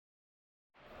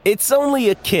It's only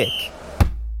a kick,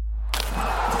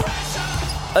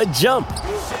 a jump,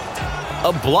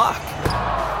 a block.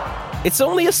 It's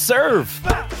only a serve.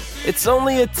 It's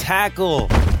only a tackle,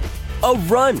 a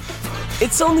run.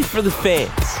 It's only for the fans.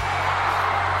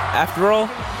 After all,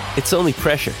 it's only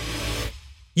pressure.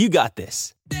 You got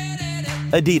this.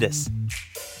 Adidas.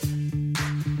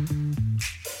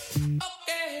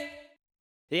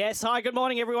 Yes, hi, good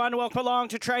morning, everyone. Welcome along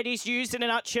to Tradies News in a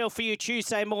Nutshell for you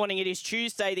Tuesday morning. It is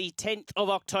Tuesday, the 10th of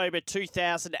October,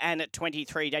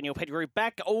 2023. Daniel Pettigrew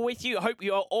back with you. Hope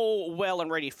you are all well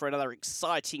and ready for another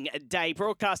exciting day.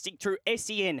 Broadcasting through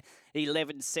SEN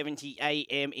 1170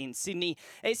 AM in Sydney,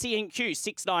 SENQ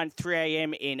 693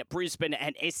 AM in Brisbane,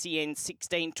 and SEN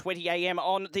 1620 AM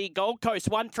on the Gold Coast.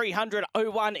 1300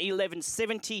 01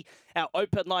 1170, our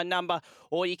open line number,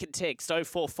 or you can text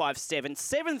 0457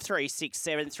 736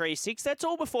 736. That's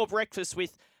all before breakfast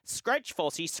with Scratch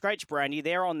Fossey, Scratch Brandy.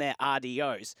 They're on their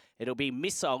RDOs. It'll be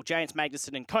Missile, James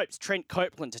Magnuson and Copes, Trent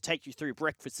Copeland to take you through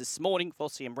breakfast this morning.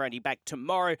 Fossey and Brandy back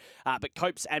tomorrow, but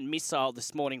Copes and Missile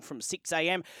this morning from 6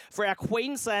 a.m. For our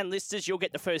Queensland listeners, you'll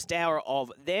get the first hour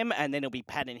of them, and then it'll be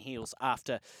Pat and Heels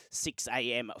after 6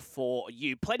 a.m. for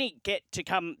you. Plenty get to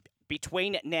come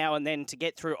between now and then to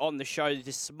get through on the show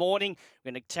this morning.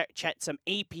 We're going to chat some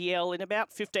EPL in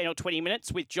about 15 or 20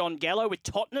 minutes with John Gallo, with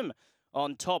Tottenham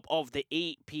on top of the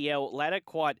EPL ladder.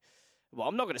 Quite, well,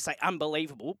 I'm not going to say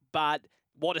unbelievable, but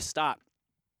what a start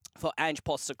for Ange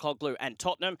Postecoglou and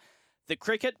Tottenham. The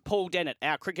cricket, Paul Dennett,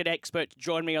 our cricket expert,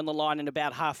 joined me on the line in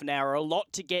about half an hour. A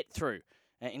lot to get through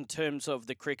in terms of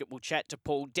the cricket. We'll chat to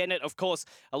Paul Dennett. Of course,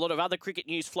 a lot of other cricket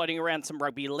news floating around, some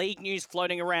rugby league news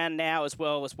floating around now as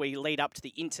well as we lead up to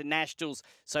the internationals.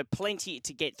 So plenty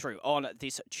to get through on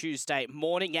this Tuesday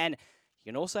morning. And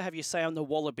you can also have your say on the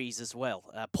Wallabies as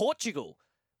well. Portugal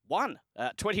won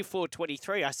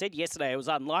 24-23. I said yesterday it was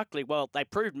unlikely. Well, they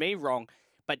proved me wrong,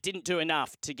 but didn't do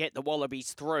enough to get the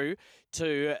Wallabies through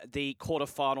to the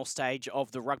quarterfinal stage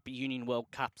of the Rugby Union World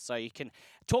Cup. So you can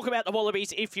talk about the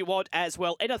Wallabies if you want as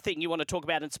well. Anything you want to talk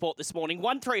about in sport this morning,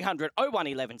 1300 01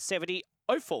 1170,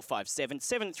 0457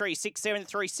 736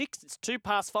 736. It's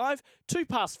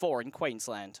 5:02, 4 in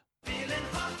Queensland.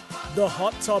 The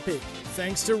hot topic,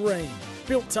 thanks to Rheem.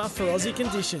 Built tough for Aussie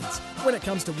conditions. When it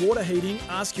comes to water heating,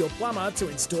 ask your plumber to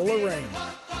install a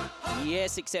Rheem.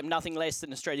 Yes, except nothing less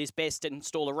than Australia's best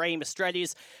installer, Rheem,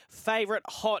 Australia's favourite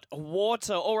hot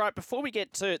water. All right, before we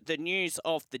get to the news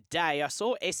of the day, I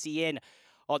saw SEN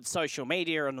on social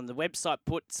media and on the website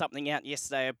put something out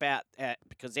yesterday about,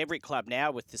 because every club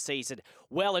now with the season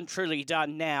well and truly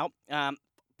done now,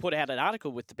 put out an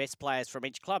article with the best players from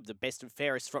each club, the best and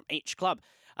fairest from each club.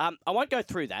 I won't go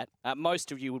through that.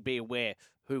 Most of you would be aware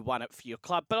who won it for your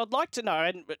club. But I'd like to know,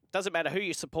 and it doesn't matter who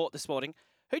you support this morning,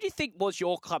 who do you think was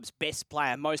your club's best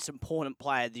player, most important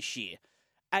player this year?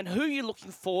 And who are you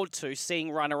looking forward to seeing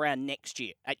run around next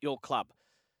year at your club?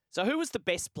 So who was the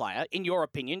best player, in your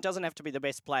opinion? Doesn't have to be the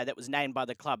best player that was named by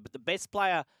the club, but the best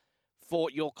player for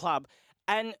your club.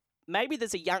 And maybe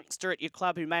there's a youngster at your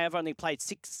club who may have only played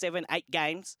 6, 7, 8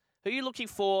 games. Who are you looking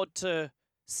forward to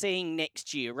seeing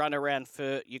next year run around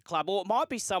for your club? Or it might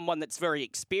be someone that's very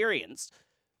experienced,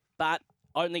 but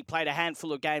only played a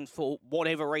handful of games for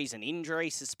whatever reason, injury,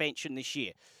 suspension this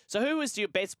year. So who is your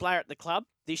best player at the club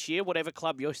this year, whatever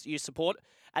club you support,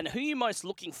 and who are you most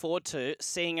looking forward to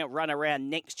seeing it run around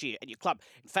next year at your club?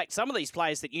 In fact, some of these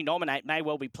players that you nominate may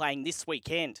well be playing this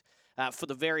weekend for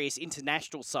the various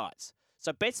international sides.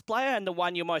 So best player and the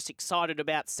one you're most excited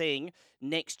about seeing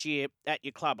next year at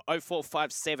your club,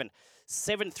 0457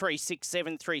 736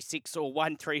 736 or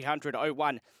 1300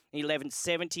 01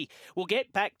 1170. We'll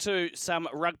get back to some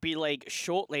rugby league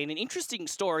shortly, and an interesting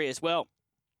story as well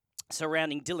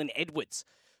surrounding Dylan Edwards,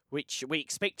 which we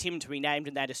expect him to be named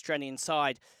in that Australian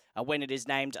side when it is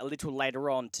named a little later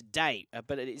on today.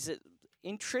 But it is an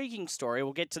intriguing story.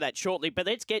 We'll get to that shortly. But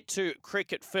let's get to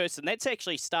cricket first, and let's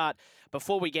actually start,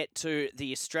 before we get to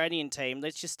the Australian team,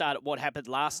 let's just start at what happened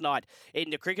last night in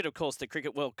the cricket. Of course, the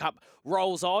Cricket World Cup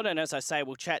rolls on, and as I say,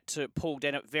 we'll chat to Paul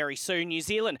Dennett very soon. New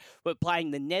Zealand were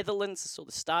playing the Netherlands. I saw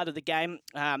the start of the game.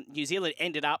 New Zealand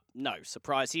ended up, no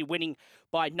surprise here, winning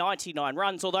by 99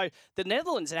 runs, although the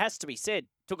Netherlands, it has to be said,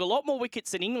 took a lot more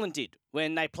wickets than England did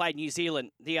when they played New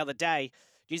Zealand the other day.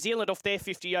 New Zealand, off their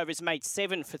 50 overs, made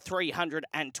 7 for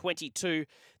 322.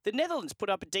 The Netherlands put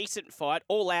up a decent fight,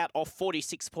 all out off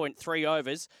 46.3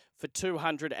 overs for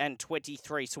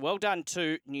 223. So well done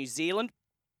to New Zealand.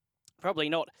 Probably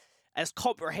not as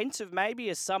comprehensive maybe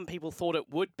as some people thought it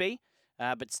would be,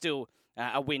 but still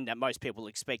a win that most people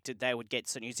expected they would get.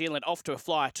 So New Zealand off to a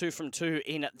flyer, 2 from 2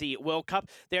 in the World Cup.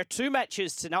 There are 2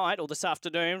 matches tonight or this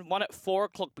afternoon, one at 4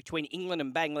 o'clock between England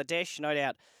and Bangladesh. No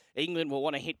doubt England will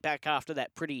want to hit back after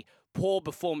that pretty poor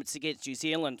performance against New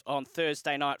Zealand on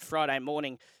Thursday night, Friday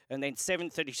morning. And then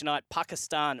 7:30 tonight,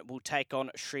 Pakistan will take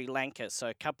on Sri Lanka. So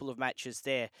a couple of matches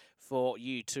there for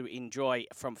you to enjoy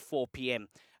from 4 p.m.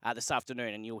 This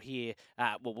afternoon. And you'll hear,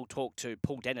 we'll talk to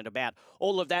Paul Dennett about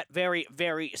all of that very,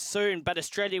 very soon. But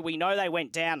Australia, we know they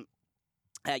went down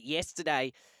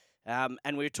yesterday.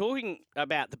 And we were talking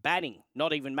about the batting,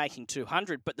 not even making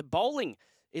 200, but the bowling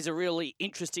is a really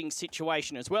interesting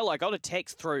situation as well. I got a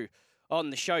text through on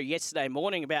the show yesterday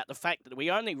morning about the fact that we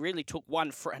only really took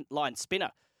one frontline spinner.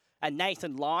 And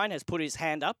Nathan Lyon has put his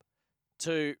hand up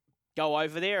to go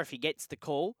over there if he gets the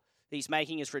call. He's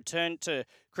making his return to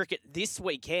cricket this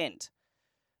weekend.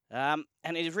 And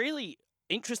it is really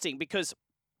interesting because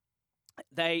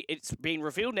it's been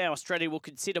revealed now Australia will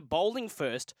consider bowling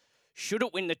first should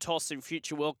it win the toss in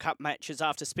future World Cup matches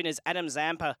after spinners Adam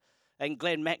Zampa and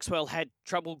Glenn Maxwell had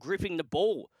trouble gripping the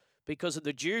ball because of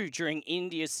the dew during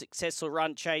India's successful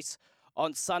run chase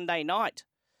on Sunday night.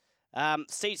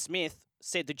 Steve Smith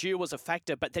said the dew was a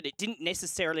factor, but that it didn't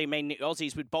necessarily mean the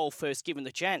Aussies would bowl first given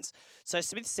the chance. So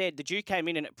Smith said the dew came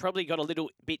in and it probably got a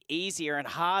little bit easier and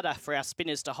harder for our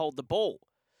spinners to hold the ball.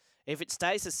 If it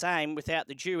stays the same without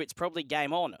the dew, it's probably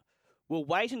game on. We'll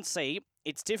wait and see.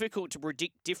 It's difficult to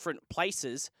predict different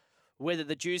places whether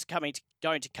the dew's going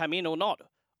to come in or not.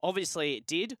 Obviously it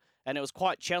did, and it was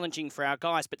quite challenging for our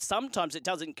guys, but sometimes it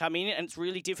doesn't come in and it's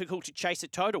really difficult to chase a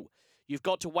total. You've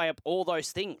got to weigh up all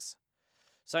those things.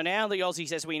 So now the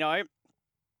Aussies, as we know,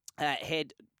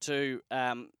 head to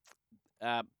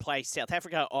play South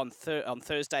Africa on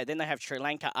Thursday. Then they have Sri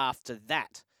Lanka after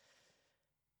that.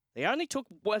 They only took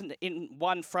one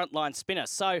frontline spinner.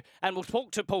 So, and we'll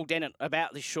talk to Paul Dennett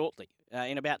about this shortly,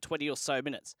 in about 20 or so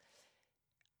minutes.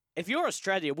 If you're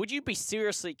Australia, would you be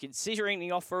seriously considering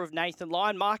the offer of Nathan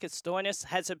Lyon? Marcus Stoinis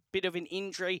has a bit of an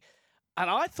injury. And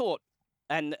I thought,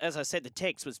 and as I said, the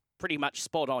text was pretty much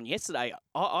spot on yesterday.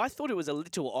 I thought it was a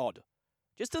little odd,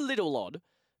 just a little odd,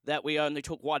 that we only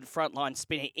took one frontline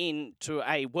spinner into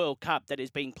a World Cup that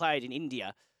is being played in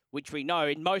India, which we know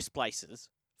in most places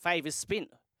favours spin.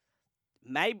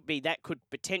 Maybe that could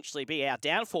potentially be our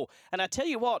downfall. And I tell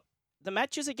you what, the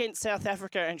matches against South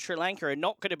Africa and Sri Lanka are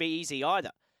not going to be easy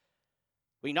either.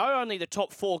 We know only the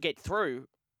top 4 get through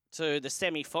to the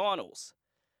semi-finals.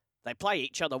 They play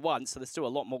each other once, so there's still a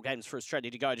lot more games for Australia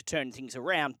to go to turn things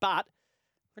around. But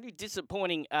pretty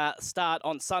disappointing start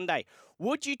on Sunday.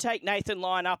 Would you take Nathan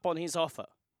Lyon up on his offer?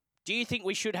 Do you think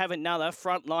we should have another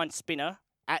frontline spinner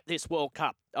at this World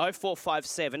Cup?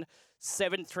 0457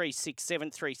 736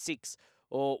 736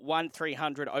 or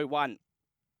 1300 01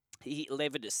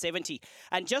 11 to 70.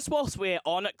 And just whilst we're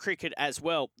on cricket as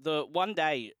well, the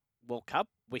one-day World Cup,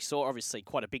 we saw obviously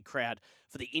quite a big crowd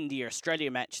for the India-Australia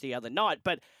match the other night.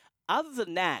 But other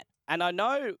than that, and I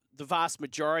know the vast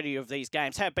majority of these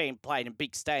games have been played in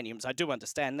big stadiums, I do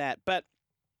understand that, but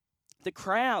the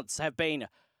crowds have been,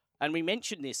 and we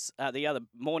mentioned this the other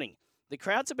morning, the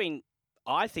crowds have been,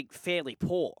 I think, fairly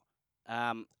poor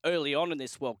early on in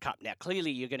this World Cup. Now,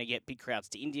 clearly you're going to get big crowds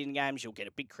to Indian games, you'll get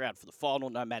a big crowd for the final,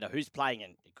 no matter who's playing,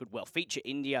 and it could well feature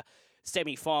India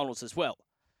semi-finals as well.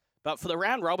 But for the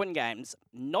round-robin games,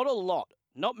 not a lot,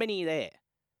 not many there.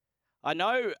 I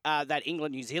know that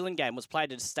England-New Zealand game was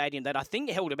played at a stadium that I think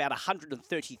held about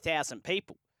 130,000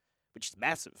 people, which is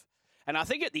massive. And I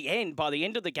think at the end, by the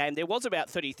end of the game, there was about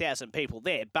 30,000 people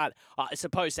there, but I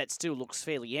suppose that still looks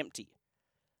fairly empty.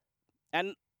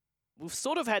 And we've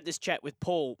sort of had this chat with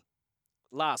Paul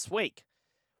last week.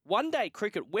 One-day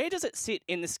cricket, where does it sit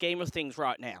in the scheme of things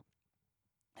right now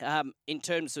in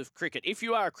terms of cricket? If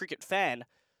you are a cricket fan,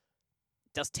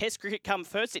 does Test cricket come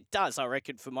first? It does, I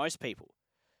reckon, for most people.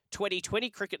 2020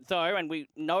 cricket, though, and we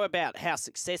know about how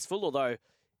successful, although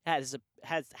has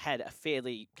had a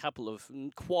fairly couple of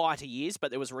quieter years,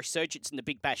 but there was a resurgence in the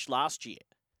Big Bash last year.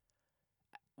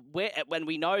 When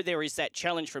we know there is that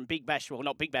challenge from Big Bash, well,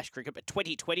 not Big Bash cricket, but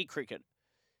 2020 cricket,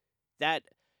 that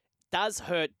does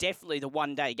hurt definitely the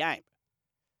one-day game.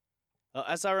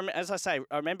 As I say,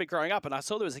 I remember growing up, and I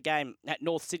saw there was a game at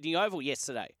North Sydney Oval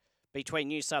yesterday between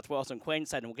New South Wales and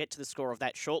Queensland, and we'll get to the score of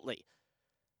that shortly,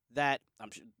 that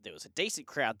I'm sure there was a decent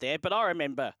crowd there. But I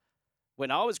remember when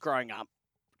I was growing up,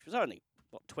 which was only,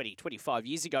 25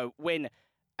 years ago, when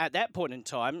at that point in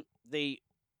time, the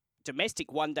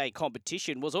domestic one-day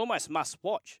competition was almost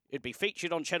must-watch. It'd be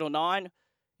featured on Channel 9.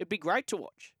 It'd be great to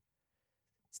watch.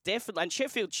 It's definitely, and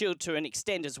Sheffield Shield to an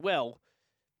extent as well,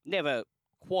 never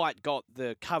quite got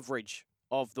the coverage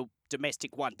of the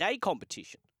domestic one-day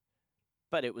competition,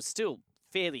 but it was still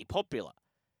fairly popular.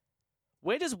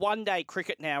 Where does one-day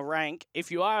cricket now rank? If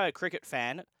you are a cricket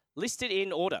fan, list it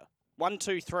in order. 1,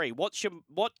 2, 3. What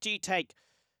do you take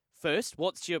first?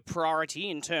 What's your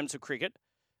priority in terms of cricket?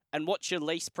 And what's your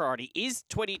least priority? Is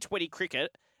 2020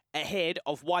 cricket ahead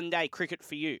of one-day cricket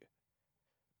for you?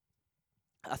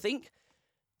 I think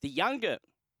the younger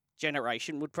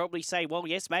generation would probably say, well,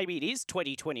 yes, maybe it is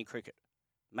 2020 cricket.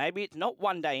 Maybe it's not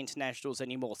one-day internationals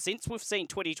anymore, since we've seen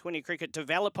 2020 cricket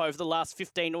develop over the last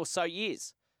 15 or so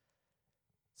years.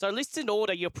 So list in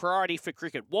order your priority for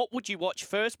cricket. What would you watch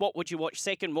first? What would you watch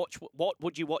second? What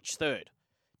would you watch third?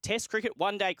 Test cricket,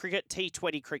 one-day cricket,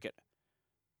 T20 cricket.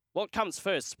 What comes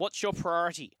first? What's your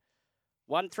priority?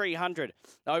 1300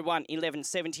 01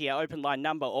 1170, our open line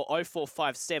number, or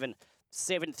 0457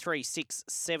 736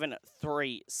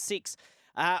 736.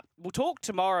 We'll talk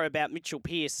tomorrow about Mitchell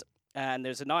Pearce, and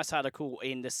there's a nice article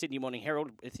in the Sydney Morning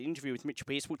Herald with the interview with Mitchell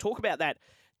Pearce. We'll talk about that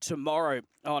tomorrow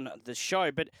on the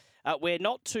show, but we're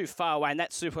not too far away, and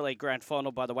that's Super League Grand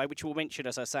Final, by the way, which we'll mention,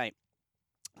 as I say,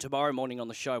 tomorrow morning on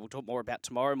the show. We'll talk more about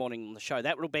tomorrow morning on the show.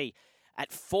 That will be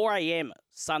at 4 a.m.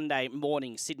 Sunday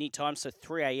morning, Sydney time, so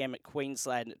 3 a.m. at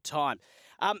Queensland time.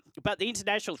 But the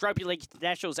internationals, Rugby League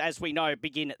internationals, as we know,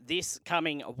 begin this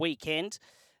coming weekend.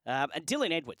 And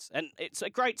Dylan Edwards, and it's a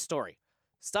great story.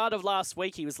 Start of last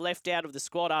week, he was left out of the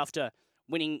squad after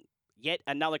winning yet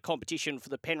another competition for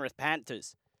the Penrith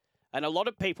Panthers. And a lot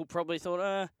of people probably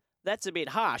thought, that's a bit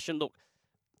harsh. And look,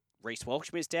 Reece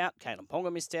Walsh missed out. Kalen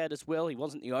Ponga missed out as well. He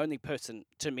wasn't the only person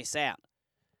to miss out.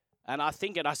 And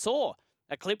I saw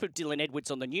a clip of Dylan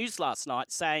Edwards on the news last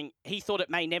night saying he thought it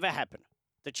may never happen,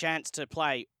 the chance to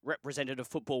play representative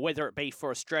football, whether it be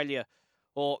for Australia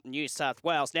or New South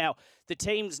Wales. Now, the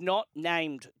team's not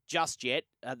named just yet.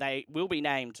 They will be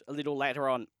named a little later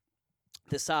on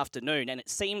this afternoon. And it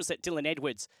seems that Dylan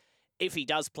Edwards, if he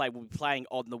does play, will be playing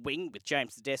on the wing with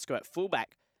James Tedesco at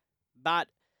fullback. But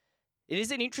it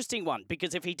is an interesting one,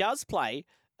 because if he does play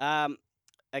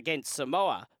against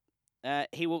Samoa,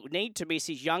 he will need to miss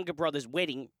his younger brother's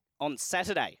wedding on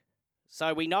Saturday.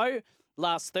 So we know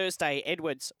last Thursday,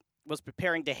 Edwards was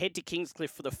preparing to head to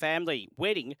Kingscliff for the family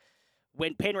wedding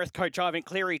when Penrith coach Ivan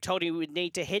Cleary told him he would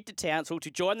need to head to Townsville to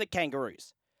join the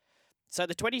Kangaroos. So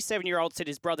the 27-year-old said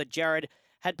his brother Jared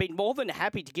had been more than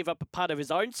happy to give up a part of his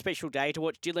own special day to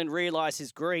watch Dylan realise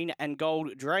his green and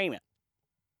gold dream.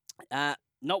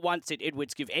 Not once did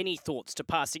Edwards give any thoughts to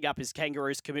passing up his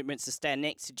Kangaroos commitments to stand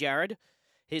next to Jared.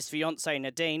 His fiancée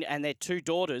Nadine and their 2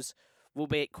 daughters will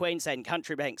be at Queensland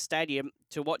Country Bank Stadium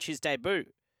to watch his debut.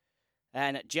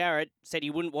 And Jared said he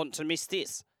wouldn't want to miss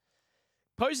this.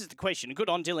 Poses the question, good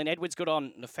on Dylan Edwards, good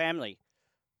on the family.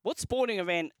 What sporting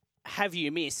event have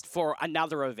you missed for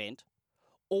another event?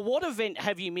 Or what event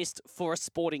have you missed for a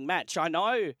sporting match? I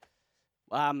know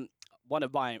one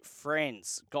of my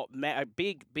friends a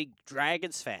big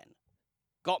Dragons fan,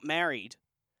 got married.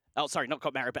 Oh, sorry, not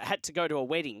got married, but had to go to a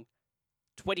wedding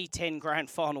 2010 grand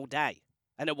final day.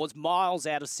 And it was miles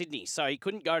out of Sydney, so he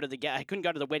couldn't go to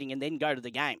the wedding and then go to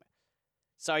the game.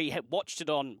 So he had watched it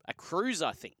on a cruise,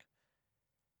 I think.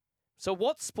 So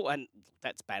what sport, and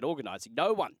that's bad organising.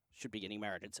 No one should be getting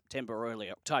married in September or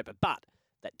early October, but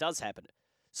that does happen.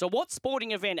 So what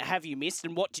sporting event have you missed,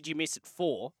 and what did you miss it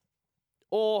for?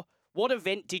 Or what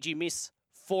event did you miss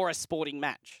for a sporting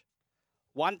match?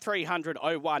 1300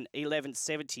 01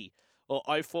 1170 or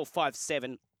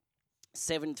 0457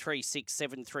 736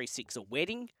 736. A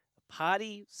wedding, a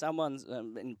party, someone's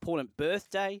important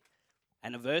birthday,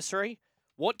 anniversary.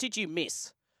 What did you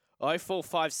miss?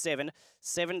 0457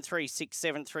 736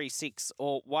 736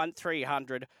 or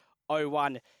 1300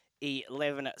 01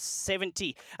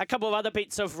 1170. A couple of other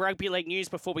bits of rugby league news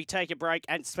before we take a break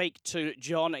and speak to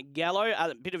John Gallo.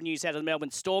 A bit of news out of the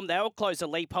Melbourne Storm. They will close a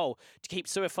loophole to keep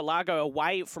Suafalago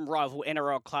away from rival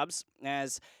NRL clubs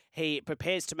as he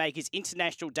prepares to make his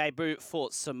international debut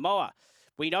for Samoa.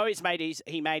 We know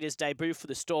he made his debut for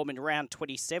the Storm in round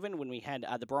 27 when we had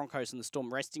the Broncos and the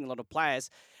Storm resting a lot of players.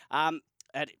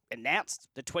 Announced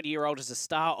the 20-year-old as a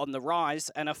star on the rise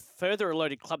and further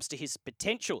alerted clubs to his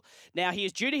potential. Now, he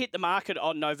is due to hit the market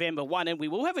on November 1, and we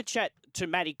will have a chat to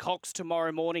Matty Cox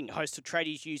tomorrow morning, host of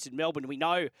Tradies News in Melbourne. We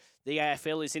know the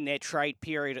AFL is in their trade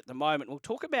period at the moment. We'll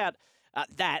talk about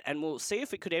that, and we'll see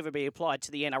if it could ever be applied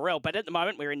to the NRL. But at the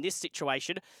moment, we're in this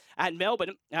situation, and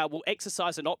Melbourne will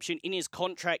exercise an option in his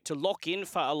contract to lock in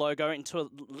for a logo until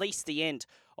at least the end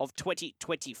of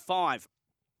 2025.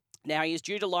 Now, he is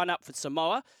due to line up for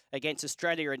Samoa against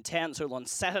Australia in Townsville on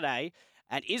Saturday,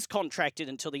 and is contracted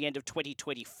until the end of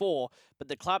 2024, but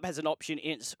the club has an option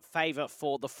in its favour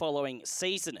for the following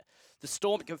season. The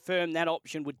Storm confirmed that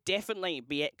option would definitely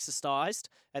be exercised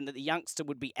and that the youngster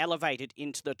would be elevated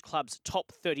into the club's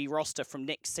top 30 roster from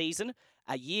next season,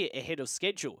 a year ahead of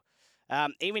schedule.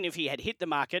 Even if he had hit the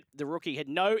market, the rookie had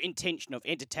no intention of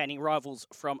entertaining rivals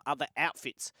from other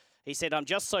outfits. He said, "I'm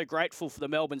just so grateful for the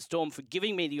Melbourne Storm for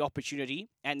giving me the opportunity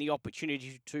and the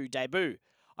opportunity to debut.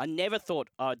 I never thought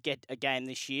I'd get a game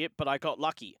this year, but I got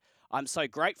lucky. I'm so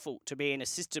grateful to be in a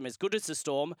system as good as the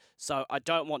Storm, so I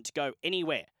don't want to go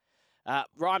anywhere."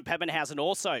 Ryan Pappenhausen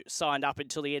also signed up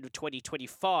until the end of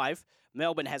 2025.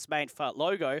 Melbourne has made for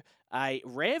Logo a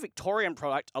rare Victorian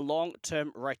product a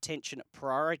long-term retention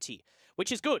priority,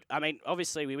 which is good. I mean,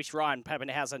 obviously, we wish Ryan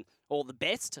Pappenhausen all the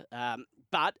best,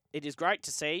 but it is great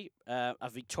to see a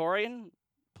Victorian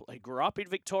who grew up in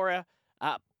Victoria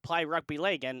play rugby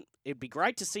league, and it'd be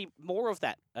great to see more of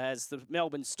that as the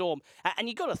Melbourne Storm. And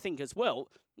you've got to think as well,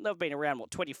 they've been around,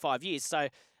 25 years, so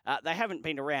they haven't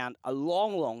been around a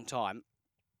long, long time.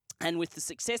 And with the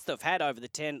success they've had over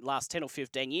the last 10 or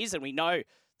 15 years, and we know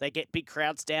they get big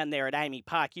crowds down there at Amy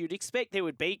Park, you'd expect there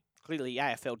would be, clearly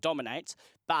AFL dominates,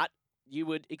 but you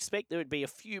would expect there would be a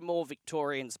few more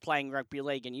Victorians playing rugby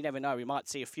league, and you never know, we might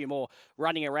see a few more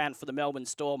running around for the Melbourne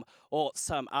Storm or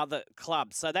some other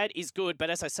club. So that is good, but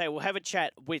as I say, we'll have a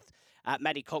chat with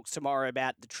Matty Cox tomorrow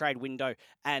about the trade window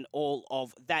and all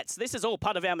of that. So this is all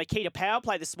part of our Makita Power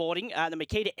Play this morning. The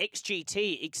Makita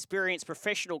XGT, experience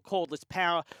professional cordless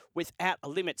power without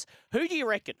limits. Who do you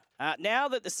reckon, now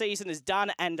that the season is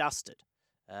done and dusted,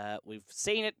 we've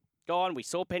seen it gone, we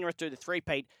saw Penrith do the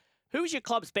three-peat, who is your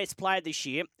club's best player this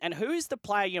year, and who is the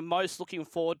player you're most looking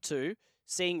forward to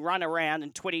seeing run around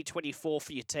in 2024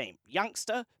 for your team?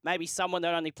 Youngster, maybe someone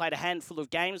that only played a handful of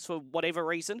games for whatever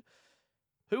reason.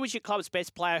 Who is your club's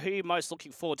best player? Who are you most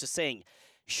looking forward to seeing?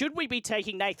 Should we be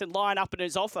taking Nathan Lyon up in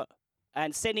his offer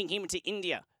and sending him to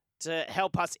India to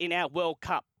help us in our World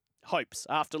Cup hopes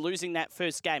after losing that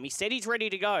first game? He said he's ready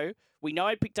to go. We know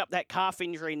he picked up that calf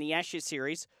injury in the Ashes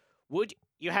series. Would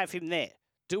you have him there?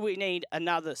 Do we need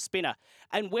another spinner?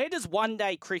 And where does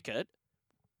one-day cricket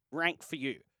rank for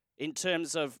you in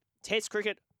terms of Test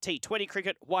cricket, T20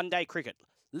 cricket, one-day cricket?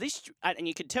 List, and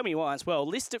you can tell me why as well,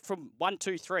 list it from 1,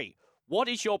 2, 3. What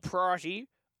is your priority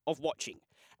of watching?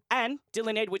 And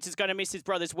Dylan Edwards is going to miss his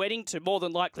brother's wedding to more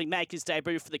than likely make his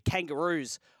debut for the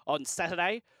Kangaroos on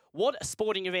Saturday. What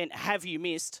sporting event have you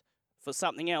missed for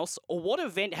something else? Or what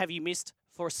event have you missed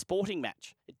for a sporting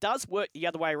match? It does work the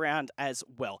other way around as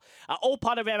well. All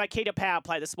part of our Makita Power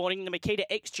Play this morning. The Makita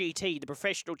XGT, the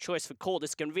professional choice for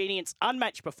cordless convenience,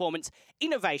 unmatched performance,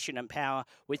 innovation and power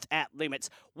without limits.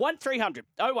 1300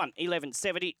 01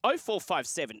 1170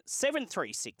 0457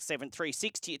 736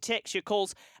 736 to your text, your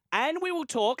calls, and we will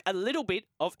talk a little bit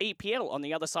of EPL on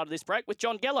the other side of this break with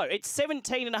John Gallo. It's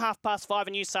 17.5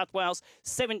 in New South Wales,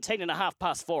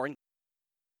 17.5 in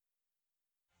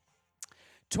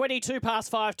 22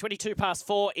 past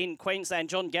 4 in Queensland.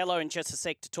 John Gallo in just a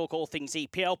sec to talk all things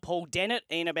EPL. Paul Dennett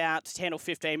in about 10 or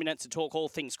 15 minutes to talk all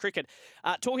things cricket.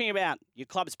 Talking about your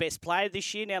club's best player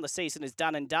this year. Now the season is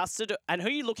done and dusted. And who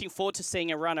are you looking forward to seeing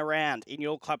a run around in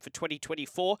your club for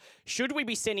 2024? Should we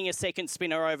be sending a second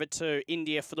spinner over to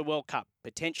India for the World Cup?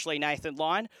 Potentially Nathan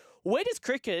Lyon. Where does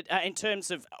cricket, in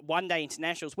terms of one-day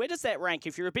internationals, where does that rank?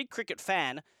 If you're a big cricket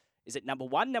fan, is it number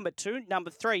 1, number 2,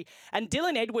 number 3? And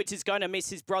Dylan Edwards is going to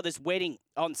miss his brother's wedding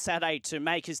on Saturday to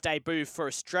make his debut for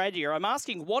Australia. I'm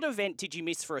asking, what event did you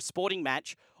miss for a sporting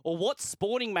match? Or what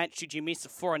sporting match did you miss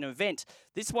for an event?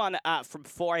 This one from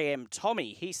 4am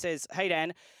Tommy. He says, "Hey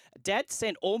Dan, Dad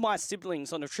sent all my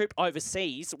siblings on a trip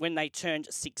overseas when they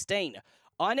turned 16.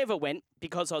 I never went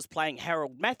because I was playing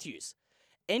Harold Matthews.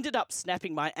 Ended up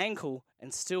snapping my ankle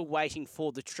and still waiting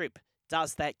for the trip.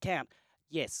 Does that count?"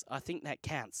 Yes, I think that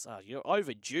counts. You're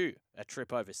overdue a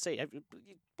trip overseas.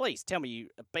 Please tell me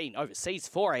you've been overseas.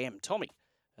 4am, Tommy.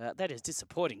 That is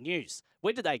disappointing news.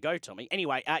 Where did they go, Tommy?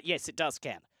 Anyway, yes, it does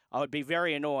count. I would be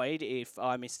very annoyed if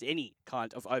I missed any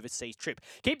kind of overseas trip.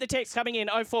 Keep the text coming in,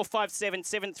 0457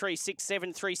 736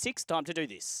 736. Time to do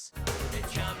this.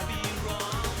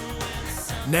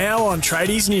 Now on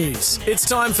Tradies News, it's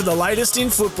time for the latest in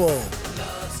football.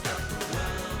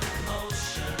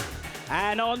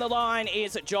 And on the line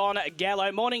is John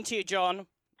Gallo. Morning to you, John.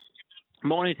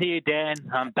 Morning to you, Dan.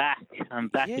 I'm back. I'm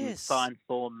back in Yes. fine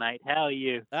form, mate. How are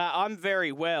you? I'm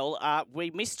very well. We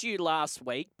missed you last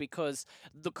week because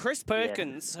the Chris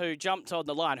Perkins who jumped on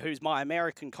the line, who's my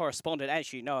American correspondent,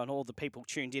 as you know, and all the people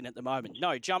tuned in at the moment,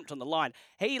 jumped on the line.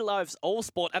 He loves all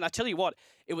sport. And I tell you what,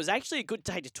 it was actually a good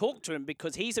day to talk to him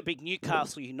because he's a big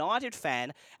Newcastle United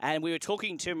fan. And we were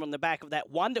talking to him on the back of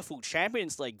that wonderful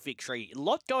Champions League victory. A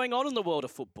lot going on in the world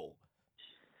of football.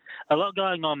 A lot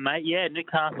going on, mate. Yeah,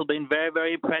 Newcastle been very,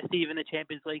 very impressive in the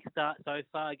Champions League start so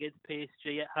far against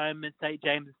PSG at home at St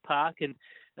James's Park. And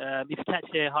if you catch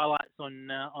their highlights on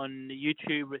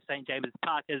YouTube at St James's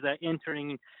Park as they're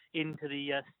entering into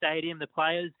the stadium, the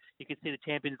players, you can see the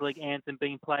Champions League anthem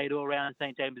being played all around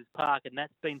St James's Park. And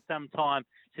that's been some time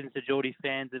since the Geordie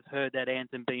fans have heard that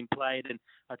anthem being played. And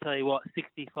I tell you what,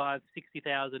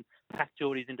 60,000 packed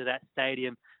Geordies into that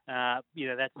stadium.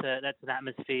 That's an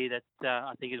atmosphere that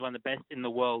I think is one of the best in the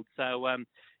world. So,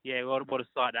 what a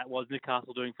sight that was.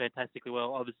 Newcastle doing fantastically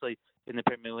well, obviously, in the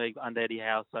Premier League under Eddie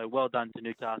Howe. So, well done to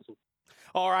Newcastle.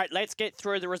 All right, let's get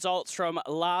through the results from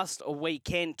last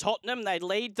weekend. Tottenham, they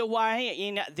lead the way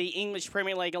in the English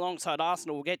Premier League alongside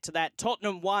Arsenal. We'll get to that.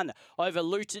 Tottenham won over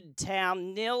Luton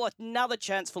Town 0. Another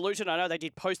chance for Luton. I know they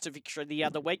did post a victory the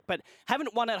other week, but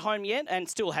haven't won at home yet and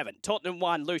still haven't. Tottenham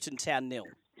won, Luton Town 0.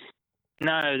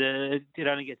 No, it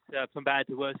only gets from bad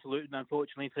to worse for Luton.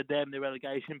 Unfortunately for them, the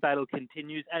relegation battle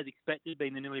continues as expected,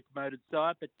 being the newly promoted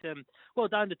side. But well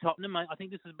done to Tottenham. I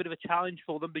think this is a bit of a challenge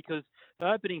for them because the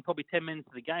opening probably 10 minutes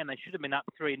of the game, they should have been up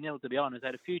 3-0, to be honest. They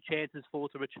had a few chances for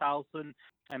Richarlison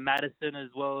and Maddison as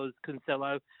well as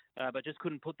Cancelo, but just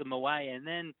couldn't put them away. And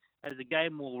then as the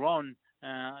game wore on,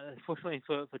 unfortunately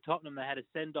for Tottenham, they had a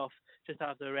send-off just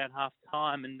after around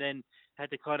half-time and then had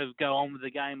to kind of go on with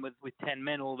the game with 10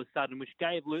 men all of a sudden, which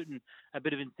gave Luton a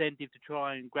bit of incentive to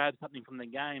try and grab something from the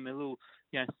game, a little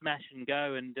smash and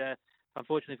go. And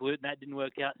unfortunately for Luton, that didn't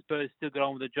work out. Spurs still got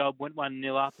on with the job, went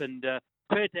 1-0 up. And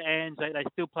credit to Ange, they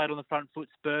still played on the front foot.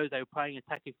 Spurs, they were playing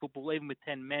attacking football, even with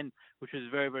 10 men, which was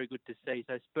very, very good to see.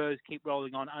 So Spurs keep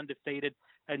rolling on, undefeated,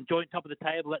 and joint top of the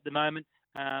table at the moment.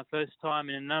 First time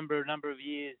in a number of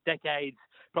years, decades,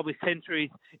 probably centuries,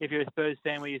 if you're a Spurs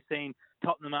fan, where you've seen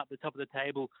Tottenham up the top of the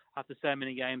table after so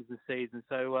many games this season.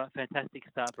 So fantastic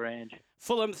start for Ange.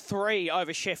 Fulham 3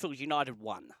 over Sheffield United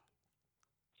 1.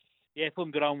 Yeah,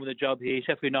 Fulham got on with the job here.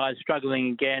 Sheffield United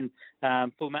struggling again.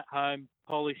 Fulham at home,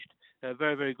 polished,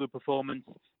 very, very good performance.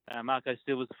 Marco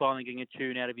Silva's finally getting a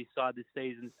tune out of his side this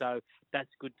season, so that's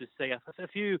good to see. A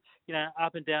few,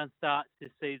 up and down starts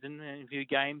this season in a few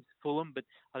games, Fulham, but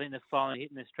I think they're finally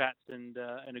hitting their straps and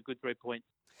a good 3 points.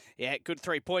 Yeah, good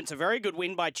 3 points. A very good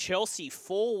win by Chelsea,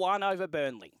 4-1 over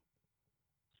Burnley.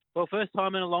 Well, first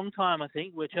time in a long time, I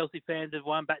think, where Chelsea fans have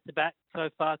won back-to-back so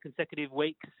far, consecutive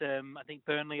weeks. I think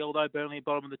Burnley, although Burnley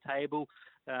bottom of the table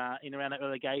in around that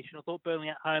relegation, I thought Burnley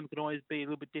at home could always be a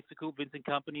little bit difficult. Vincent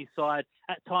Kompany's side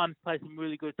at times play some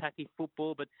really good attacking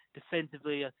football, but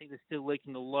defensively, I think they're still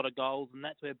leaking a lot of goals, and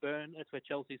that's where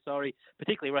Chelsea,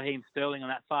 particularly Raheem Sterling on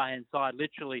that far-hand side,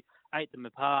 literally ate them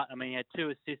apart. I mean, he had 2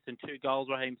 assists and 2 goals,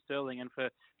 Raheem Sterling, and for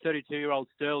 32-year-old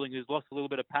Sterling, who's lost a little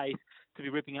bit of pace, to be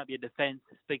ripping up your defence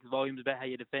speaks volumes about how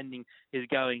your defending is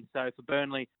going. So for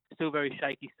Burnley, still very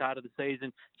shaky start of the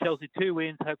season. Chelsea 2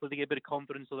 wins, hopefully they get a bit of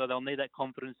confidence, although they'll need that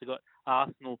confidence. They've got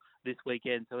Arsenal this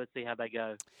weekend, so let's see how they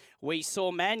go. We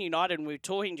saw Man United, and we were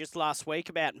talking just last week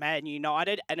about Man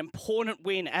United, an important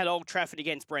win at Old Trafford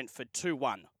against Brentford,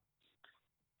 2-1.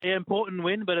 Yeah, important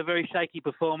win, but a very shaky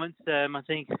performance. I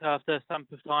think after some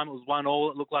time it was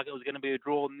 1-1. It looked like it was going to be a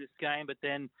draw in this game, but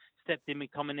then stepped in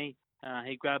McTominay.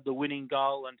 He grabbed the winning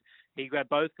goal, and he grabbed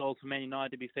both goals for Man United,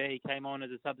 to be fair. He came on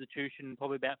as a substitution,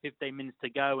 probably about 15 minutes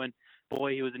to go, and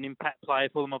boy, he was an impact player.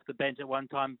 Pulled him off the bench at one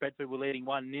time. Brentford were leading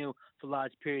 1-0 for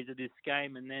large periods of this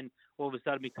game, and then all of a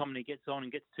sudden McTominay gets on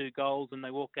and gets 2 goals, and they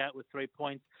walk out with 3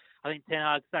 points. I think Ten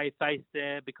Hag saved face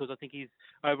there because I think his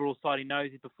overall side, he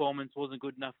knows his performance wasn't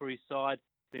good enough for his side.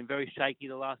 Been very shaky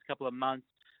the last couple of months.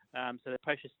 So the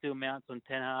pressure still mounts on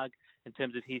Ten Hag in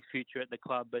terms of his future at the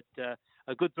club. But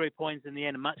a good 3 points in the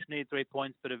end, a much-needed 3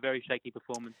 points, but a very shaky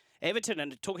performance. Everton,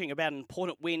 and talking about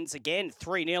important wins again,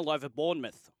 3-0 over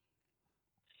Bournemouth.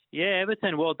 Yeah,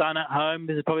 Everton, well done at home.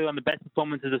 This is probably one of the best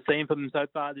performances I've seen from them so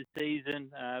far this season.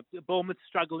 Bournemouth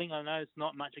struggling. I know it's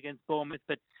not much against Bournemouth,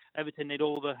 but Everton need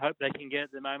all the hope they can get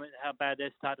at the moment, how bad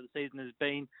their start of the season has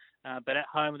been. But at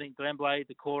home, I think Glenblade,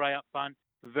 the Corey up front,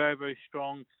 very, very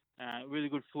strong. Really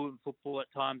good football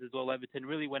at times as well. Everton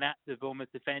really went at the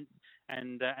Bournemouth defence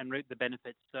and reaped the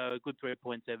benefits. So good 3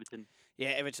 points, Everton. Yeah,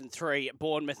 Everton 3,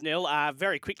 Bournemouth 0.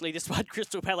 Very quickly, this one,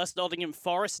 Crystal Palace, Nottingham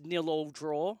Forest, 0-0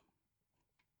 draw.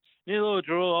 Nil or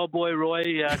draw. Old boy Roy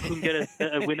couldn't get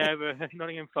a win over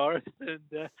Nottingham Forest,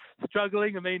 and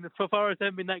struggling. I mean, for Forest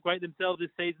haven't been that great themselves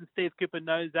this season. Steve Cooper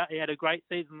knows that. He had a great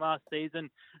season last season,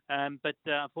 but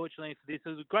unfortunately for this, it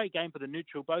was a great game for the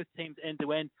neutral. Both teams end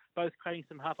to end, both creating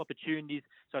some half opportunities.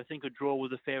 So I think a draw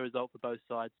was a fair result for both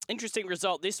sides. Interesting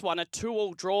result, this one, a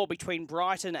 2-2 draw between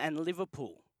Brighton and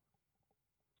Liverpool.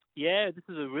 Yeah, this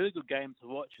is a really good game to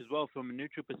watch as well from a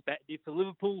neutral perspective. For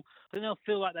Liverpool, I think they'll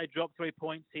feel like they dropped 3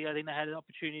 points here. I think they had an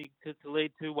opportunity to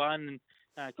lead 2-1 and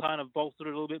kind of bolstered it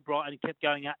a little bit. Brighton kept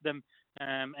going at them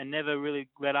and never really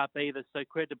let up either. So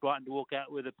credit to Brighton to walk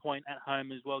out with a point at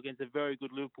home as well against a very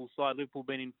good Liverpool side. Liverpool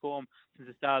been in form since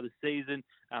the start of the season.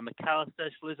 McAllister,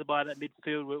 Schleswig at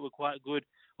midfield were quite good,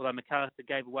 although McAllister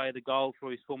gave away the goal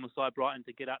for his former side, Brighton,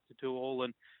 to get up to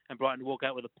 2-2 and Brighton to walk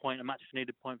out with a point, a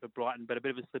much-needed point for Brighton, but a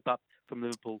bit of a slip-up from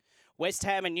Liverpool. West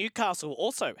Ham and Newcastle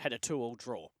also had a 2-2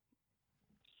 draw.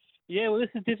 Yeah, well, this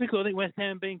is difficult. I think West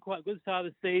Ham being quite good start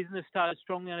of the season. They've started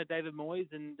strongly under David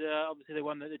Moyes, and obviously they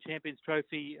won the Champions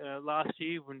Trophy last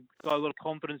year and got a lot of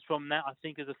confidence from that, I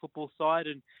think, as a football side.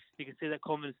 And you can see that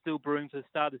confidence still brewing for the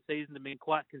start of the season. They've been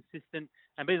quite consistent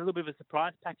and been a little bit of a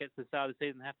surprise packet at the start of the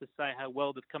season. I have to say how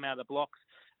well they've come out of the blocks.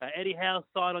 Eddie Howe's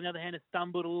side, on the other hand, has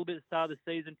stumbled a little bit at the start of the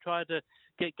season, tried to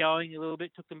get going a little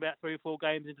bit. Took them about 3 or 4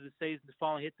 games into the season to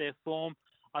finally hit their form.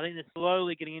 I think they're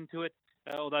slowly getting into it.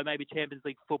 Although maybe Champions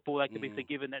League football, they can be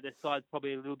forgiven that their side's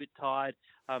probably a little bit tired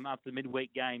after the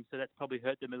midweek game. So that's probably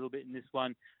hurt them a little bit in this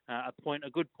one. A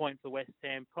good point for West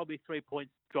Ham. Probably 3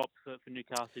 points dropped for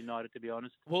Newcastle United, to be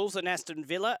honest. Wolves and Aston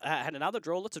Villa had another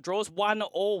draw. Lots of draws.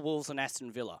 1-1 Wolves and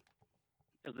Aston Villa.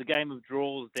 It was a game of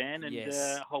draws, Dan, and Yes.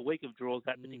 A whole week of draws,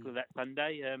 particularly that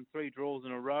Sunday. 3 draws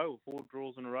in a row, or 4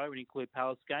 draws in a row, when you include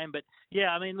Palace game. But,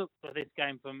 yeah, I mean, look, this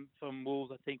game from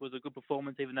Wolves, I think, was a good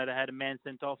performance, even though they had a man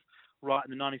sent off right in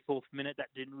the 94th minute. That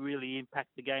didn't really impact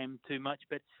the game too much.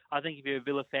 But I think if you're a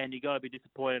Villa fan, you've got to be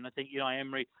disappointed. And I think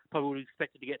Emery probably would have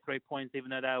expected to get 3 points, even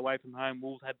though they're away from home.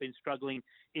 Wolves have been struggling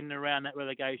in and around that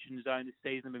relegation zone this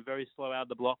season, been very slow out of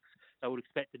the blocks. I would have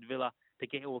expected Villa to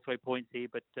get all 3 points here,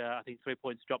 but I think 3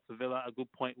 points dropped for Villa, a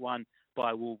good point won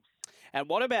by Wolves. And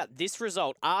what about this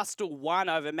result? Arsenal won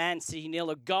over Man City 0,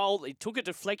 a goal. It took a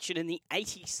deflection in the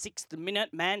 86th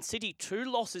minute. Man City 2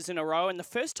 losses in a row, and the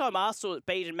first time Arsenal had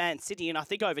beaten Man City in, I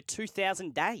think, over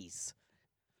 2,000 days.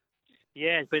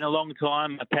 Yeah, it's been a long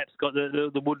time. Pep's got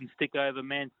the wooden stick over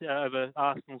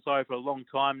Arsenal, for a long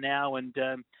time now, and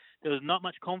there was not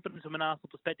much confidence from an Arsenal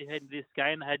perspective heading to this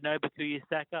game. They had no Bukayo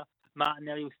Saka.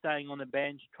 Martinelli was staying on the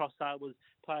bench. Trossard was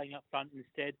playing up front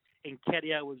instead.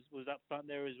 Nketiah was up front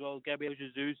there as well. Gabriel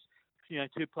Jesus,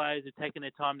 2 players who've taken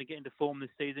their time to get into form this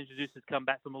season. Jesus has come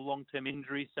back from a long-term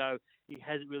injury, so he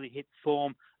hasn't really hit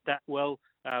form that well.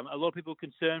 A lot of people are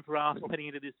concerned for Arsenal heading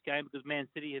into this game because Man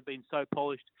City have been so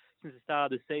polished since the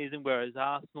start of the season, whereas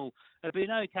Arsenal have been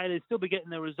okay. They've still been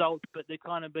getting the results, but they've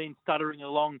kind of been stuttering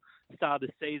along the start of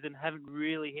the season, haven't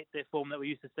really hit their form that we're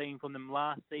used to seeing from them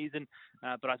last season.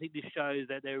 But I think this shows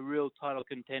that they're real title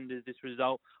contenders, this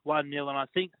result, 1-0. And I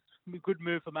think a good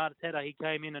move from Arteta. He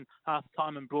came in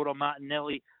half-time and brought on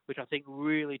Martinelli, which I think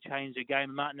really changed the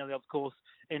game. Martinelli, of course,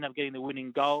 ended up getting the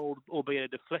winning goal, albeit a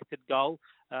deflected goal,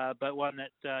 but one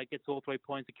that gets all 3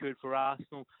 points secured for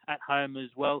Arsenal at home as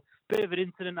well. Bit of an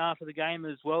incident after the game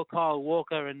as well. Kyle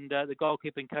Walker and the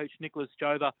goalkeeping coach, Nicholas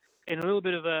Jover, in a little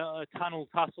bit of a tunnel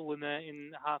tussle in the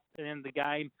end of the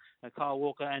game. Kyle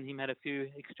Walker and him had a few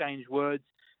exchanged words.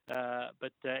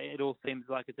 But it all seems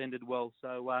like it's ended well.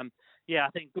 So, I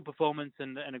think good performance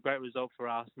and a great result for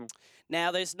Arsenal.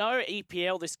 Now, there's no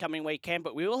EPL this coming weekend,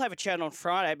 but we will have a chat on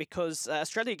Friday because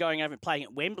Australia are going over and playing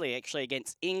at Wembley, actually,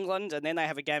 against England, and then they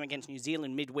have a game against New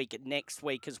Zealand midweek next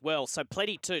week as well. So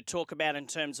plenty to talk about in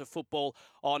terms of football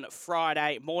on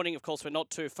Friday morning. Of course, we're not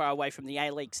too far away from the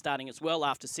A-League starting as well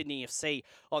after Sydney FC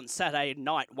on Saturday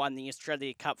night won the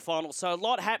Australia Cup final. So a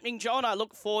lot happening, John. I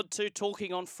look forward to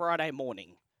talking on Friday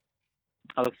morning.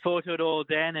 I look forward to it all,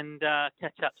 Dan, and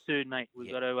catch up soon, mate.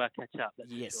 We've got to catch up.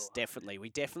 Yes, sure. definitely. We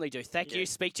definitely do. Thank you.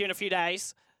 Speak to you in a few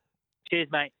days. Cheers,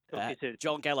 mate. Talk to you soon.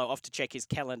 John Gallo off to check his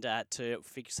calendar to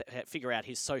figure out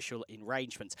his social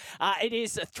arrangements. It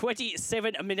is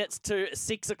 27 minutes to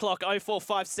 6 o'clock.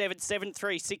 0457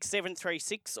 736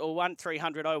 736 or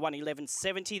 1300 01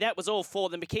 1170. That was all for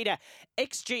the Makita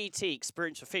XGT.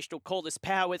 Experience professional cordless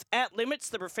power without limits.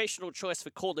 The professional choice for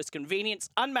cordless convenience,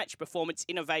 unmatched performance,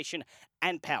 innovation,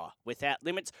 and power without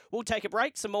limits. We'll take a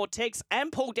break. Some more texts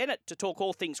and Paul Dennett to talk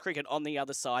all things cricket on the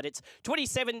other side. It's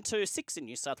 27 to 6 in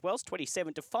New South Wales.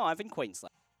 27 to 5 in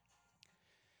Queensland.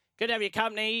 Good to have your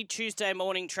company. Tuesday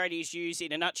morning tradies news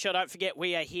in a nutshell. Don't forget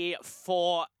we are here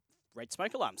for Red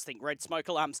Smoke Alarms. Think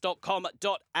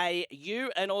redsmokealarms.com.au,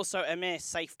 and also MS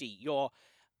Safety, your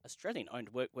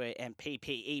Australian-owned workwear and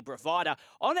PPE provider.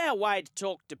 On our way to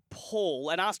talk to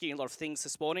Paul and asking a lot of things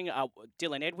this morning,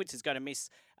 Dylan Edwards is going to miss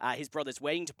his brother's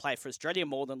wedding to play for Australia,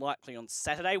 more than likely on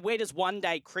Saturday. Where does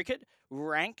one-day cricket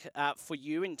rank for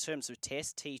you in terms of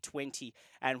Test, T20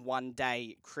 and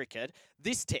one-day cricket?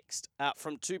 This text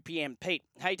from 2 p.m. Pete.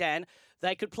 Hey, Dan,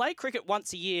 they could play cricket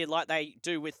once a year like they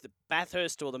do with the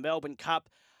Bathurst or the Melbourne Cup.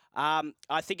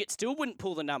 I think it still wouldn't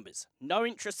pull the numbers. No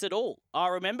interest at all. I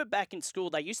remember back in school,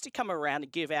 they used to come around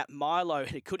and give out Milo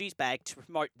in a goodies bag to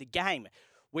promote the game.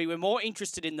 We were more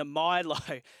interested in the Milo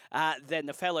than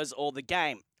the fellas or the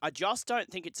game. I just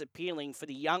don't think it's appealing for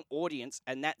the young audience,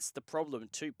 and that's the problem,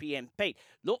 2 p.m. Pete.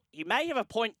 Look, you may have a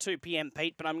point, 2 p.m.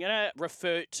 Pete, but I'm going to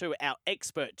refer to our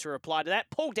expert to reply to that.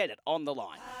 Paul Dennett on the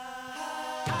line.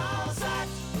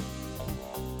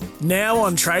 Now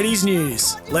on Tradies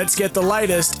News, let's get the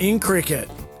latest in cricket.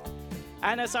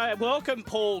 And as I welcome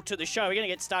Paul to the show, we're going to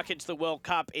get stuck into the World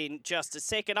Cup in just a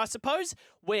second. I suppose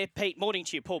where Pete, morning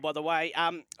to you, Paul, by the way,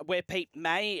 where Pete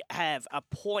may have a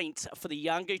point for the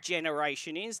younger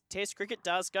generation is Test cricket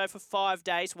does go for 5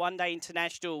 days. 1 day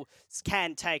international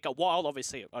can take a while.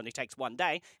 Obviously, it only takes 1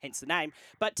 day, hence the name.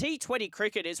 But T20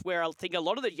 cricket is where I think a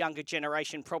lot of the younger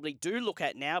generation probably do look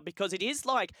at now, because it is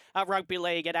like a rugby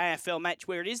league and AFL match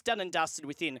where it is done and dusted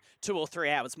within 2 or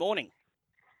 3 hours. Morning.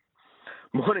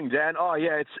 Morning, Dan. Oh,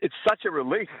 yeah, it's such a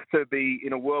relief to be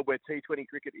in a world where T20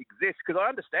 cricket exists, because I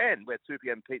understand where 2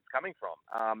 p.m. Pete's coming from.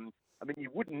 I mean, you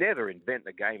would never invent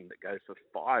a game that goes for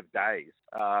 5 days.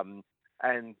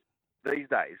 And these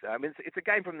days, I mean, it's a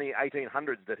game from the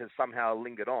 1800s that has somehow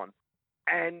lingered on.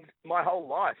 And my whole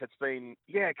life it's been,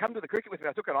 come to the cricket with me.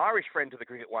 I took an Irish friend to the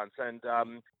cricket once, and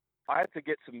I had to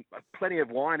get plenty of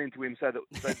wine into him so that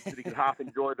he could half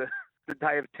enjoy the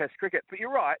day of Test cricket. But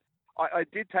you're right. I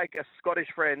did take a Scottish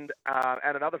friend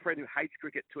and another friend who hates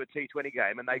cricket to a T20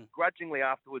 game, and they grudgingly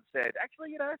afterwards said,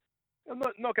 actually, I'm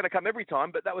not going to come every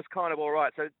time, but that was kind of all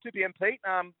right. So 2 p.m. Pete,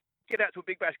 get out to a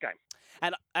Big Bash game.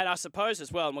 And I suppose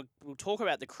as well, and we'll talk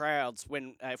about the crowds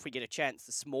when if we get a chance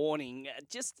this morning,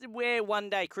 just where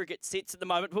one-day cricket sits at the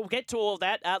moment. We'll get to all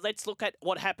that. Let's look at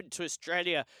what happened to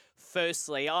Australia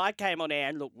firstly. I came on air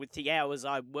and look, with the hours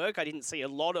I work, I didn't see a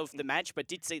lot of the match, but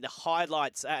did see the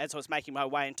highlights as I was making my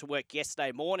way into work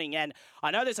yesterday morning. And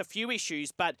I know there's a few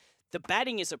issues, but the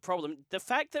batting is a problem. The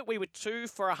fact that we were 2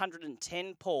 for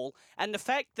 110, Paul, and the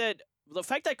fact they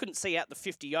couldn't see out the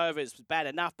 50 overs was bad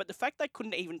enough, but the fact they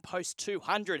couldn't even post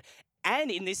 200, and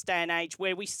in this day and age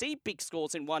where we see big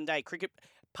scores in one-day cricket,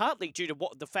 partly due to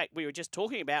the fact we were just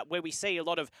talking about, where we see a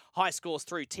lot of high scores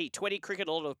through T20 cricket,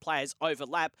 a lot of players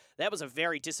overlap, that was a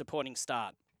very disappointing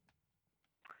start.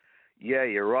 Yeah,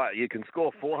 you're right. You can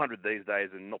score 400 these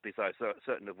days and not be so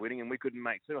certain of winning, and we couldn't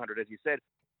make 200, as you said.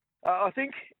 I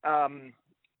think,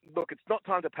 look, it's not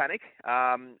time to panic.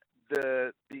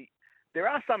 There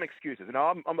are some excuses, and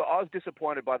I was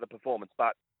disappointed by the performance,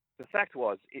 but the fact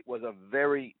was it was a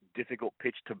very difficult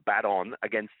pitch to bat on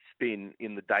against spin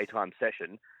in the daytime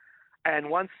session. And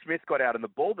once Smith got out, and the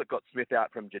ball that got Smith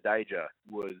out from Jadeja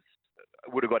would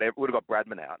have got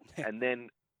Bradman out. And then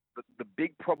the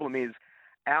big problem is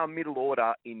our middle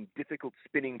order in difficult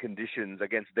spinning conditions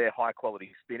against their high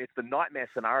quality spin. It's the nightmare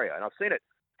scenario, and I've seen it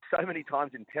so many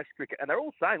times in Test cricket, and they're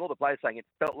all the players saying it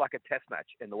felt like a Test match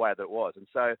in the way that it was. And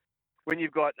so when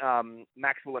you've got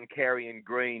Maxwell and Carey and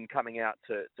Green coming out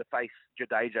to face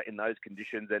Jadeja in those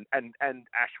conditions, and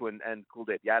Ashwin and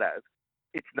Kuldeep Yadav,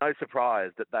 it's no surprise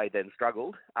that they then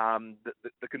struggled.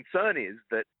 The concern is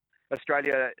that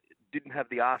Australia didn't have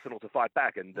the arsenal to fight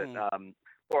back, and that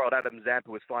poor old Adam Zampa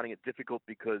was finding it difficult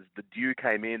because the dew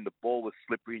came in, the ball was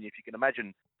slippery, and if you can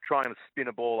imagine trying to spin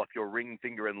a ball off your ring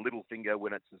finger and little finger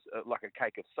when it's like a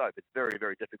cake of soap, it's very,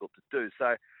 very difficult to do.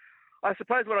 So I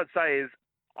suppose what I'd say is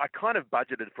I kind of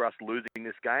budgeted for us losing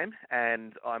this game,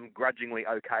 and I'm grudgingly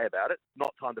okay about it.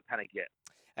 Not time to panic yet.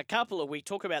 We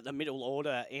talk about the middle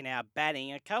order in our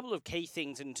batting. A couple of key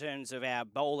things in terms of our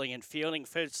bowling and fielding.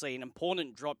 Firstly, an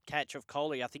important drop catch of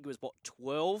Kohli. I think it was,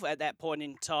 12 at that point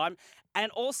in time.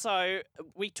 And also,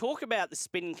 we talk about the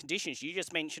spinning conditions. You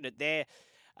just mentioned it there,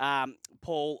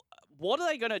 Paul. What are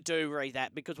they going to do, re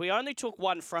that? Because we only took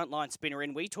one frontline spinner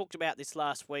in. We talked about this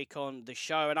last week on the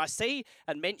show, and I see,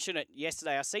 and mentioned it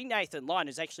yesterday, I see Nathan Lyon,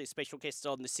 who's actually a special guest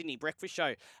on the Sydney Breakfast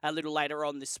Show a little later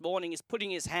on this morning, is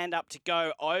putting his hand up to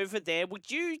go over there.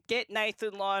 Would you get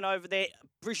Nathan Lyon over there,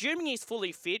 presuming he's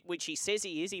fully fit, which he says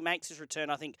he is? He makes his return,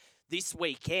 I think, this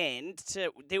weekend.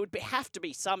 There would have to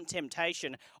be some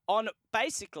temptation on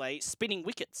basically spinning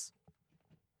wickets.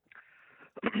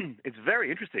 it's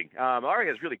very interesting. I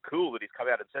reckon it's really cool that he's come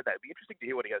out and said that. It'd be interesting to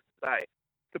hear what he has to say.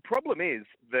 The problem is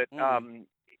that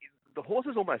the horse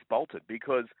is almost bolted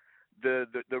because the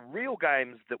real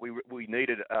games that we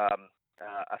needed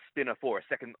a spinner for, a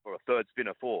second or a third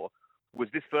spinner for, was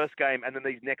this first game and then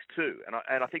these next two.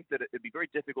 And I think that it'd be very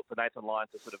difficult for Nathan Lyon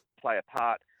to sort of play a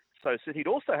part so soon. He'd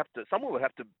also have to, someone would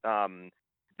have to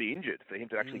be injured for him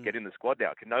to actually get in the squad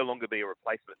now. It can no longer be a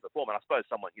replacement in the form. And I suppose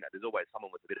someone, there's always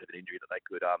someone with a bit of an injury that they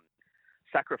could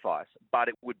sacrifice, but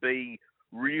it would be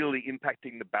really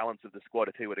impacting the balance of the squad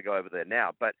if he were to go over there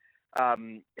now. But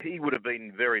he would have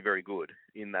been very, very good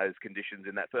in those conditions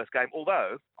in that first game.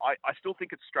 Although I still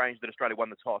think it's strange that Australia won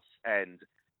the toss and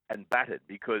batted,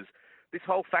 because this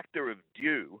whole factor of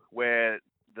dew, where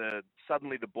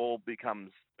suddenly the ball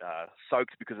becomes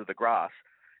soaked because of the grass,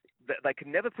 they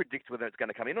can never predict whether it's going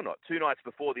to come in or not. 2 nights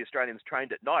before, the Australians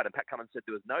trained at night, and Pat Cummins said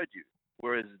there was no dew,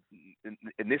 whereas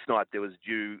in this night there was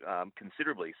dew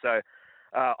considerably. So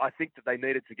I think that they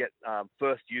needed to get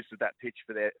first use of that pitch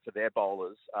for their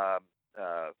bowlers,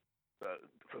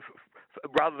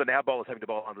 rather than our bowlers having to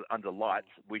bowl under lights.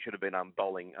 We should have been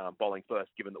bowling first,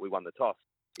 given that we won the toss.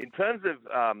 In terms of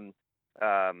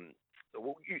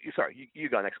you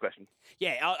go, next question.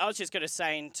 Yeah, I was just going to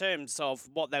say, in terms of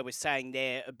what they were saying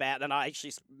there about, and I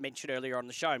actually mentioned earlier on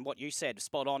the show, and what you said,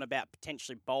 spot on about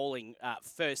potentially bowling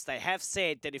first. They have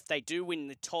said that if they do win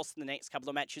the toss in the next couple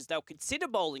of matches, they'll consider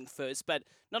bowling first, but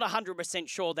not 100%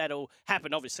 sure that'll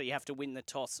happen. Obviously, you have to win the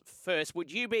toss first.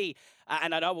 Would you be,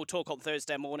 and I know we'll talk on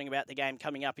Thursday morning about the game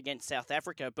coming up against South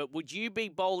Africa, but would you be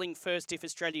bowling first if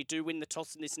Australia do win the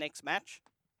toss in this next match?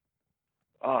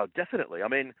 Oh, definitely. I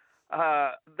mean,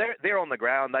 they're on the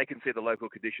ground. They can see the local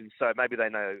conditions, so maybe they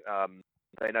know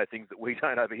things that we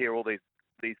don't over here, all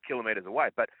these kilometres away.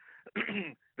 But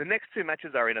the next 2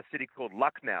 matches are in a city called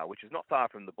Lucknow, which is not far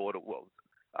from the border, well,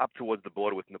 up towards the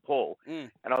border with Nepal.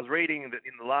 And I was reading that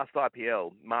in the last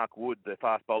IPL, Mark Wood, the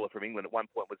fast bowler from England, at one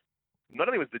point was not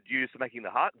only was the dew making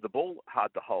the ball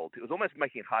hard to hold, it was almost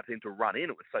making it hard for him to run in.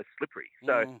 It was so slippery.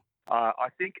 So I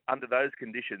think under those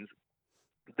conditions,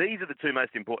 these are the 2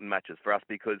 most important matches for us,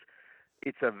 because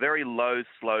it's a very low,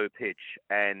 slow pitch,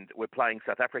 and we're playing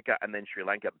South Africa and then Sri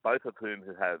Lanka, both of whom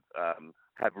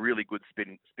have really good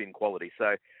spin quality.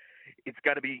 So it's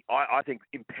going to be, I think,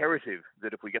 imperative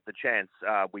that if we get the chance,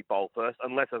 we bowl first,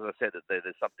 unless, as I said, that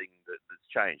there's something that's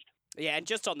changed. Yeah, and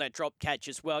just on that drop catch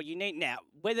as well, you need now,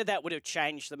 whether that would have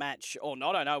changed the match or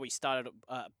not, I know we started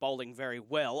bowling very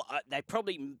well. They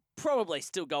probably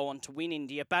still go on to win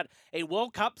India, but in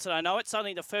World Cups, and I know it's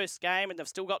only the first game and they've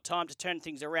still got time to turn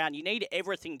things around, you need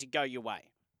everything to go your way.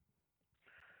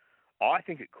 I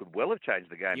think it could well have changed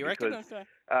the game. You reckon? Because okay.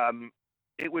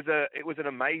 It was an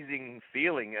amazing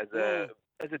feeling as a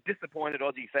disappointed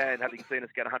Aussie fan, having seen us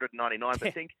get 199,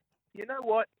 but think, you know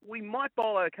what, we might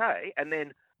bowl okay, and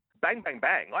then bang, bang,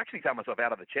 bang. I actually found myself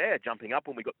out of the chair jumping up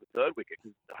when we got the third wicket,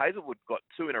 because Hazelwood got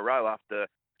 2 in a row after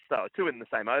 2 in the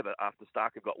same over after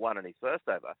Stark had got 1 in his first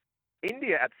over.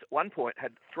 India at one point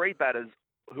had 3 batters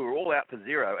who were all out for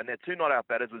 0, and their 2 not-out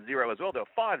batters were 0 as well. There were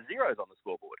 5 zeros on the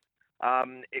scoreboard.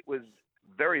 It was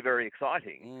very, very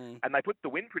exciting. And they put the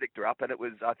win predictor up, and it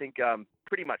was, I think,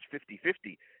 pretty much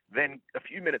 50-50. Then a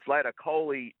few minutes later,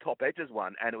 Kohli top edges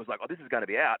one, and it was like, oh, this is going to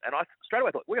be out. And I straight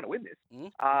away thought, we're going to win this.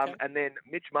 Okay. And then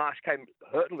Mitch Marsh came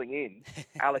hurtling in.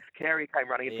 Alex Carey came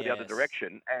running into the other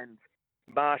direction, and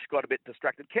Marsh got a bit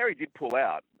distracted. Carey did pull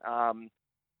out.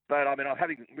 But, I mean, I'm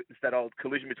having witnessed that old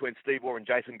collision between Steve Waugh and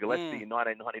Jason Gillespie in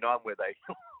 1999 where they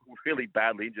were really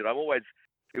badly injured.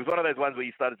 It was one of those ones where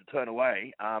you started to turn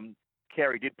away.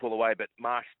 Carey did pull away, but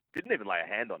Marsh didn't even lay a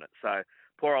hand on it. So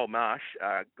poor old Marsh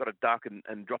got a duck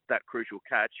and dropped that crucial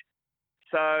catch.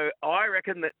 So I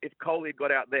reckon that if Kohli had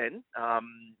got out then,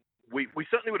 we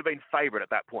certainly would have been favourite at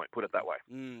that point, put it that way.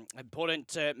 Important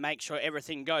to make sure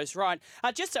everything goes right.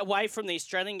 Just away from the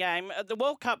Australian game, the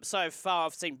World Cup so far,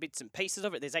 I've seen bits and pieces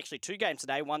of it. There's actually 2 games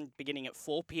today, one beginning at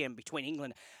 4 p.m. between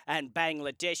England and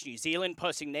Bangladesh. New Zealand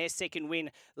posting their second win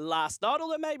last night,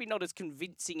 although maybe not as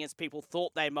convincing as people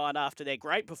thought they might after their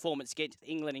great performance against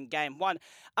England in Game 1.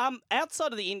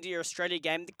 Outside of the India-Australia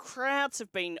game, the crowds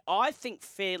have been, I think,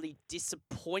 fairly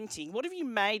disappointing. What have you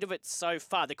made of it so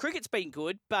far? The cricket's been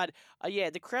good, but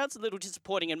the crowd's a little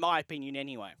disappointing in my opinion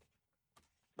anyway.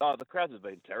 Oh, the crowds have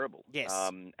been terrible. Yes.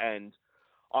 And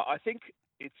I think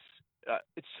it's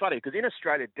funny because in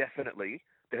Australia, definitely,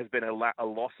 there has been a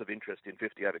loss of interest in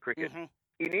 50-over cricket.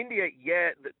 In India,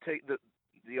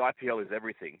 the IPL is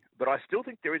everything. But I still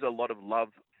think there is a lot of love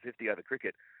for 50-over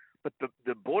cricket. But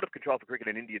the Board of Control for Cricket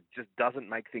in India just doesn't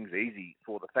make things easy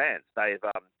for the fans.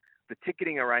 the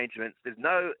ticketing arrangements. There's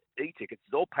no e-tickets.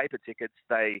 It's all paper tickets.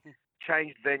 They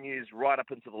changed venues right up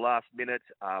until the last minute.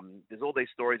 There's all these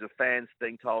stories of fans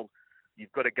being told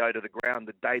you've got to go to the ground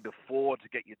the day before to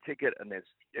get your ticket, and there's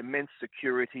immense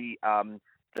security.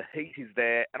 The heat is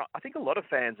there. And I think a lot of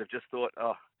fans have just thought,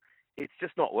 oh, it's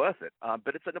just not worth it.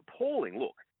 But it's an appalling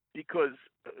look because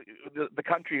the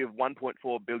country of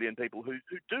 1.4 billion people who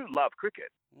do love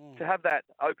cricket, to have that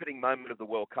opening moment of the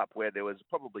World Cup where there was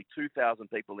probably 2,000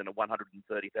 people in a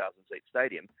 130,000 seat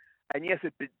stadium. And yes,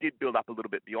 it did build up a little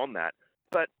bit beyond that.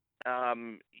 But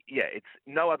it's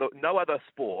no other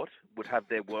sport would have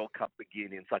their World Cup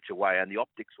begin in such a way, and the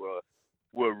optics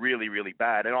were really, really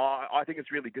bad. And I think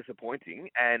it's really disappointing.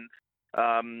 And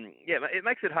it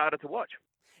makes it harder to watch.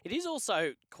 It is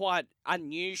also quite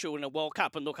unusual in a World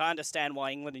Cup. And look, I understand why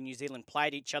England and New Zealand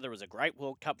played each other. It was a great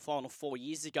World Cup final 4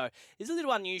 years ago. It's a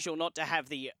little unusual not to have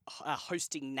the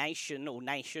hosting nation or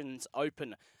nations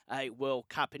open a World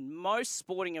Cup. In most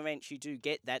sporting events, you do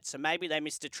get that. So maybe they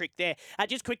missed a trick there.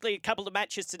 Just quickly, a couple of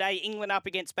matches today. England up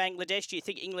against Bangladesh. Do you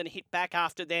think England hit back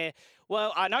after their...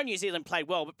 Well, I know New Zealand played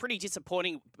well, but pretty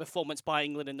disappointing performance by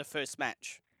England in the first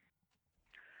match.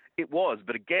 It was,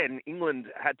 but again, England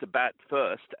had to bat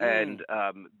first and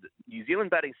New Zealand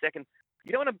batting second.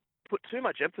 You don't want to put too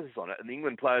much emphasis on it, and the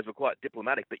England players were quite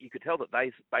diplomatic, but you could tell that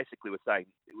they basically were saying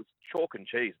it was chalk and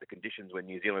cheese, the conditions when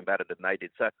New Zealand batted and they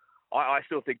did. So I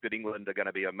still think that England are going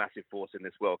to be a massive force in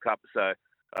this World Cup. So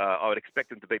I would expect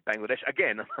them to beat Bangladesh,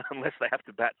 again, unless they have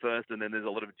to bat first and then there's a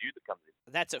lot of dew that comes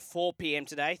in. That's at 4 p.m.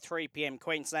 today, 3 p.m.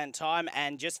 Queensland time.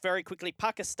 And just very quickly,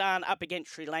 Pakistan up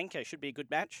against Sri Lanka. Should be a good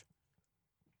match.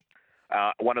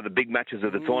 One of the big matches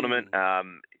of the tournament.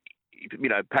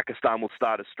 Pakistan will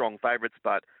start as strong favourites,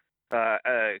 but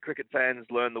cricket fans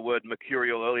learn the word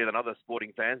mercurial earlier than other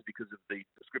sporting fans because of the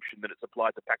description that it's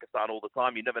applied to Pakistan all the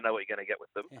time. You never know what you're going to get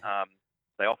with them. Yeah.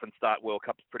 They often start World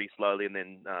Cups pretty slowly and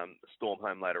then storm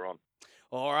home later on.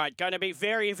 All right, going to be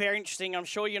very, very interesting. I'm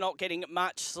sure you're not getting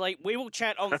much sleep. We will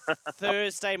chat on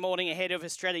Thursday morning ahead of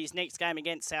Australia's next game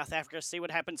against South Africa, see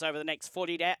what happens over the next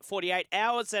 48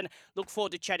 hours, and look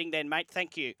forward to chatting then, mate.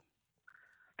 Thank you.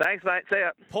 Thanks, mate. See ya.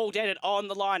 Paul Dennett on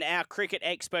the line, our cricket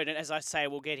expert, and as I say,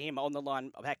 we'll get him on the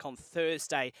line back on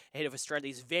Thursday ahead of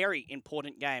Australia's very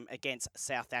important game against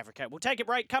South Africa. We'll take a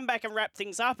break, come back and wrap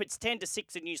things up. It's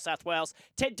 10-6 in New South Wales,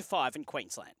 10-5 in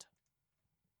Queensland.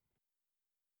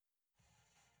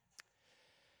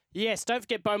 Yes, don't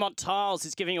forget Beaumont Tiles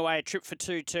is giving away a trip for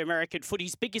two to American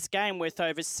footy's biggest game worth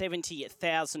over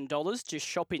 $70,000. Just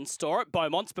shop in store at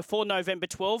Beaumont's before November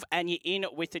 12 and you're in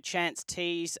with a chance.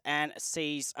 T's and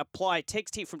C's apply.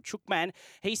 Text here from Chookman.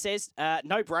 He says,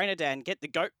 no brainer, Dan. Get the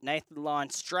GOAT Nathan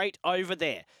Lyon straight over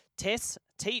there. Tess,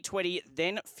 T20,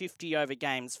 then 50 over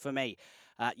games for me.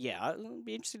 I'll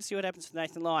be interested to see what happens with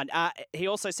Nathan Lyon. He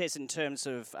also says in terms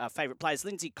of favourite players,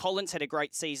 Lindsay Collins had a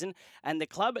great season and the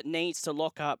club needs to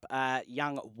lock up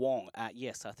young Wong.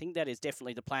 Yes, I think that is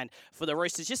definitely the plan for the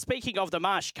Roosters. Just speaking of the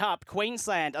Marsh Cup,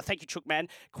 Queensland, thank you, Chookman.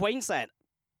 Queensland,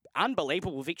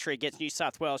 unbelievable victory against New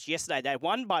South Wales yesterday. They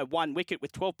won by 1 wicket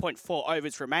with 12.4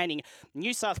 overs remaining.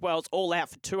 New South Wales all out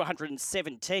for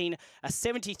 217. A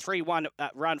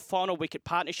 73-run final wicket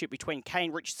partnership between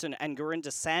Kane Richardson and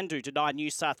Gurinder Sandhu denied New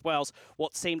South Wales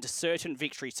what seemed a certain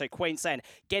victory. So Queensland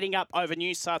getting up over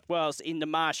New South Wales in the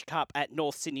Marsh Cup at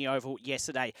North Sydney Oval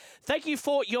yesterday. Thank you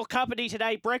for your company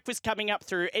today. Breakfast coming up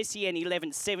through SEN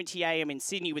 1170am in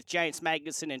Sydney with James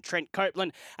Magnuson and Trent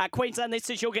Copeland. Queensland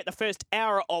listeners, you'll get the first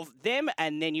hour of them,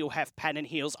 and then you'll have Pan and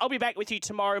Heels. I'll be back with you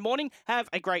tomorrow morning. Have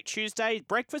a great Tuesday.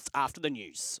 Breakfast after the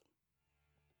news.